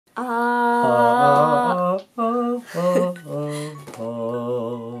Hey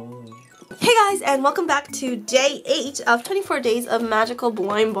guys, and welcome back to day 8 of 24 days of Magical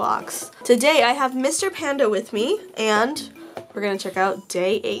Blind Box. Today I have Mr. Panda with me, and we're gonna check out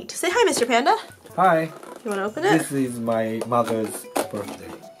day 8. Say hi, Mr. Panda. Hi. You wanna open it? This is my mother's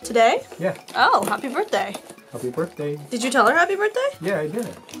birthday. Today? Yeah. Oh, happy birthday. Happy birthday. Did you tell her happy birthday? Yeah, I did.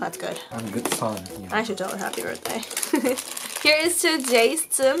 That's good. I'm a good son. Yeah. I should tell her happy birthday. Here is today's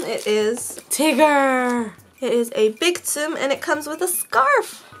Tsum. It is Tigger. It is a big Tsum, and it comes with a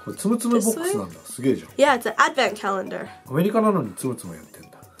scarf. これつむつむボックスなんだ。すげえじゃん。Yeah, it's an advent calendar. アメリカなのにつむつむやってんだ。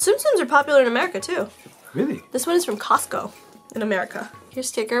 Tsum Tsums are popular in America too. Really? This one is from Costco in America.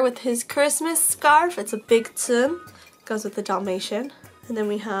 Here's Tigger with his Christmas scarf. It's a big Tsum. Goes with the Dalmatian. And then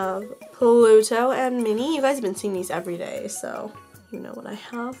we have Pluto and Minnie. You guys have been seeing these every day, so you know what I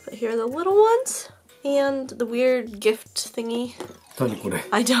have. But here are the little ones. And the weird gift thingy. 何これ?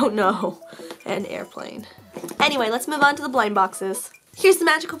 I don't know. And airplane. Anyway, let's move on to the blind boxes. Here's the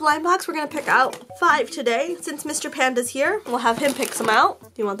magical blind box. We're going to pick out 5 today. Since Mr. Panda's here, we'll have him pick some out.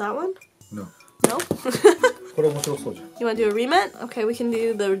 Do you want that one? No. No? これ面白そうじゃん。 You want to do a RE-MENT? Okay, we can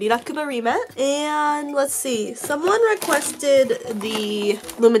do the Rilakkuma RE-MENT. And let's see. Someone requested the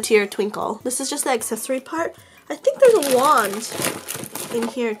Lumiteer Twinkle. This is just the accessory part. I think there's a wand in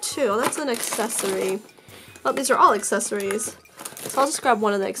here too. That's an accessory. Oh, these are all accessories. So I'll just grab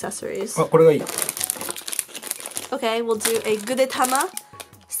one of the accessories. あ、これがいい。 Okay, we'll do a Gudetama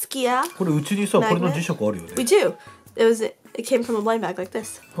Skia. これうちにさ、これの磁石あるよね。 We do. It came from a blind bag like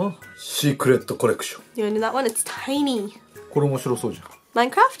this. あ、シークレットコレクション。 You wanna do that one? It's tiny. これ面白そうじゃん。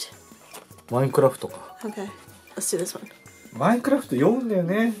 Minecraft? マインクラフトか。 Okay, let's do this one. マインクラフト読んだよ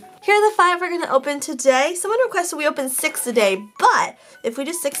ね。 Here are the 5 we're gonna open today. Someone requested we open 6 a day, but if we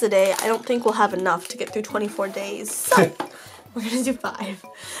do 6 a day, I don't think we'll have enough to get through 24 days. So we're gonna do 5.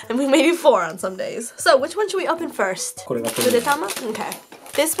 And we may do 4 on some days. So which one should we open first? Gudetama? Okay.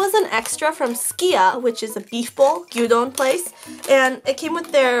 This was an extra from Skia, which is a beef bowl, gyudon place. And it came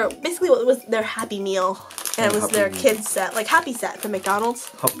with their, basically what was their Happy Meal. And it was their kids set, like Happy Set from McDonald's.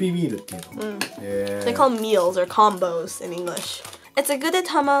 Happy Meal っていうの。Yeah. They call them meals or combos in English. It's a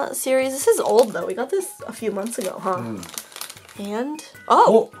Gudetama series. This is old though. We got this a few months ago, huh? And,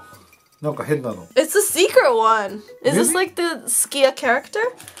 oh! なんか変なの。 It's a secret one. Is this Really? like the Skia character?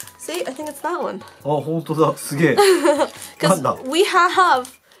 See, I think it's that one. あ、本当だ。すげえ。なんだ。 Because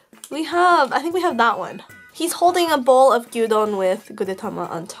I think we have that one. He's holding a bowl of gyudon with Gudetama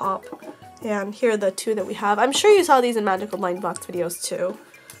on top. And here are the 2 that we have. I'm sure you saw these in Magical Blind Box videos too.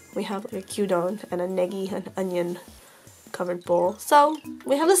 We have like a gyudon and a negi, an onion covered bowl. So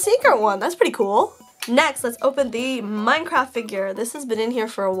we have the secret one. That's pretty cool. Next, let's open the Minecraft figure. This has been in here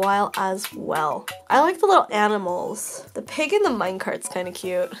for a while as well. I like the little animals. The pig and the minecart's kind of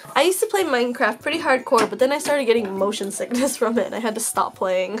cute. I used to play Minecraft pretty hardcore, but then I started getting motion sickness from it and I had to stop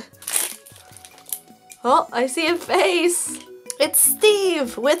playing. Oh, I see a face. It's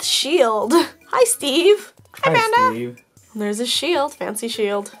Steve with shield. Hi, Steve. Hi, Panda. Steve. There's a shield. Fancy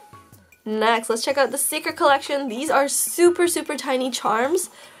shield. Next, let's check out the secret collection. These are super, super tiny charms.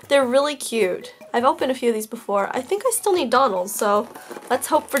 They're really cute. I've opened a few of these before. I think I still need Donald, so let's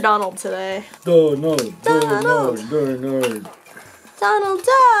hope for Donald today. Donald. Donald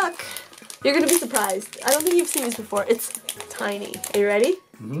Duck! You're gonna be surprised. I don't think you've seen these before. It's tiny. Are you ready?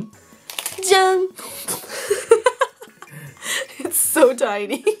 Mm-hmm. Jump! It's so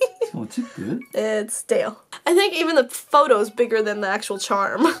tiny. It's stale. I think even the photo's bigger than the actual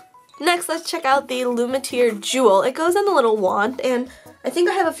charm. Next, let's check out the Lumiteer Jewel. It goes on the little wand, and I think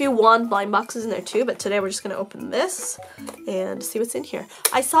I have a few wand blind boxes in there too, but today we're just going to open this and see what's in here.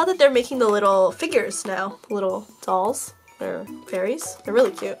 I saw that they're making the little figures now, little dolls, or fairies. They're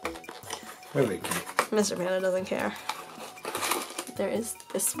really cute. Really cute. Mr. Panda doesn't care. There is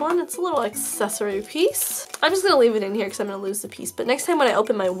this one. It's a little accessory piece. I'm just going to leave it in here because I'm going to lose the piece, but next time when I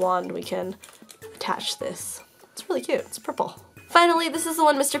open my wand, we can attach this. It's really cute. It's purple. Finally, this is the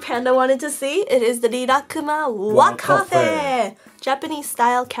one Mr. Panda wanted to see. It is the Rilakkuma Wa Cafe, Japanese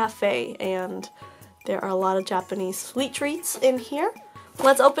style cafe, and there are a lot of Japanese sweet treats in here.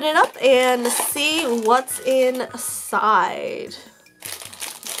 Let's open it up and see what's inside.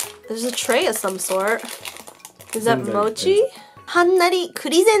 There's a tray of some sort. Is that mochi? Hannari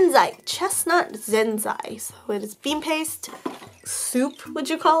kuri zenzai, chestnut zenzai. So it is bean paste soup, would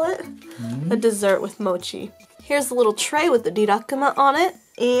you call it? A dessert with mochi. Here's the little tray with the Rilakkuma on it,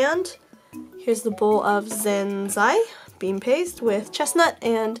 and here's the bowl of zenzai, bean paste with chestnut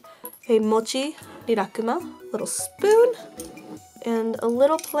and a mochi Rilakkuma, little spoon, and a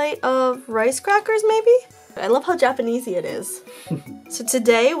little plate of rice crackers maybe? I love how Japanesey it is. So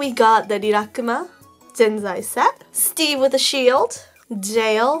today we got the Rilakkuma Zenzai set, Steve with a shield,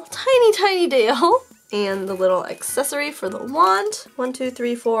 Dale, tiny Dale, and the little accessory for the wand. 1, 2,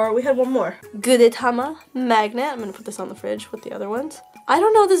 3, 4. We had one more. Gudetama magnet. I'm gonna put this on the fridge with the other ones. I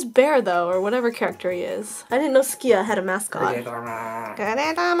don't know this bear though, or whatever character he is. I didn't know Skia had a mascot.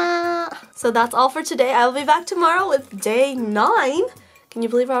 Gudetama. So that's all for today. I will be back tomorrow with day 9. Can you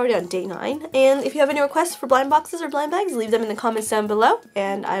believe we're already on day 9? And if you have any requests for blind boxes or blind bags, leave them in the comments down below,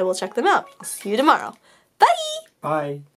 and I will check them out. I'll see you tomorrow. Bye! Bye.